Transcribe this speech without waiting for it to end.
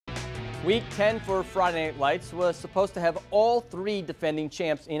Week 10 for Friday Night Lights was supposed to have all three defending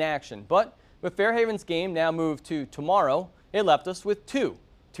champs in action, but with Fairhaven's game now moved to tomorrow, it left us with two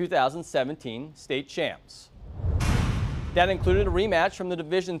 2017 state champs. That included a rematch from the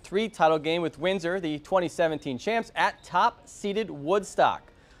Division III title game with Windsor, the 2017 champs, at top-seeded Woodstock.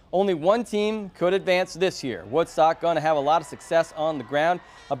 Only one team could advance this year. Woodstock going to have a lot of success on the ground.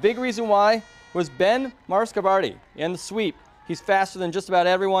 A big reason why was Ben Marscavardi in the sweep. He's faster than just about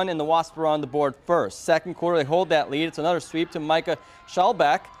everyone, and the Wasps are on the board first. Second quarter, they hold that lead. It's another sweep to Micah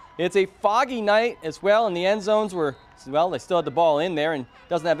Schallbeck. It's a foggy night as well, and the end zones were, well, they still had the ball in there and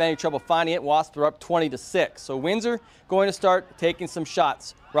doesn't have any trouble finding it. Wasps are up 20-6. So Windsor going to start taking some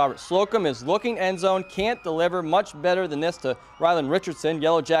shots. Robert Slocum is looking end zone, can't deliver much better than this to Ryland Richardson.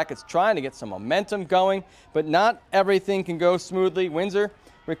 Yellow Jackets trying to get some momentum going, but not everything can go smoothly. Windsor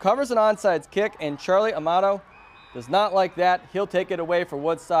recovers an onside kick, and Charlie Amato does not like that. He'll take it away for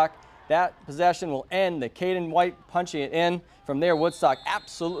Woodstock. That possession will end. The Caden White punching it in. From there, Woodstock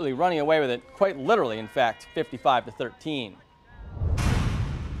absolutely running away with it, quite literally, in fact, 55-13.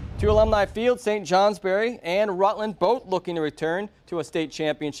 To Alumni Field, St. Johnsbury and Rutland both looking to return to a state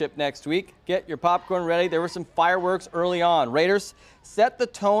championship next week. Get your popcorn ready. There were some fireworks early on. Raiders set the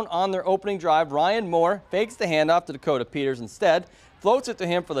tone on their opening drive. Ryan Moore fakes the handoff to Dakota Peters instead. Floats it to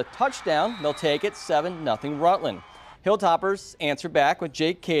him for the touchdown. They'll take it 7-0 Rutland. Hilltoppers answer back with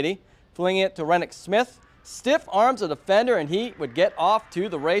Jake Cady, flinging it to Rennick Smith. Stiff arms a defender, and he would get off to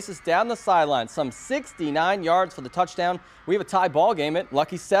the races down the sideline. Some 69 yards for the touchdown. We have a tie ball game at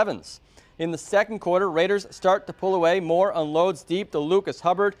Lucky Sevens. In the second quarter, Raiders start to pull away. Moore unloads deep to Lucas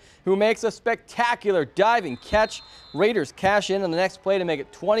Hubbard, who makes a spectacular diving catch. Raiders cash in on the next play to make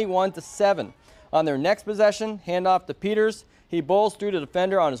it 21-7. On their next possession, handoff to Peters. He bowls through the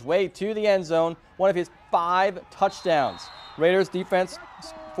defender on his way to the end zone, one of his 5 touchdowns. Raiders defense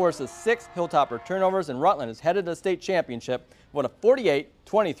forces 6 Hilltopper turnovers, and Rutland is headed to the state championship with a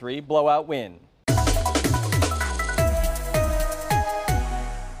 48-23 blowout win.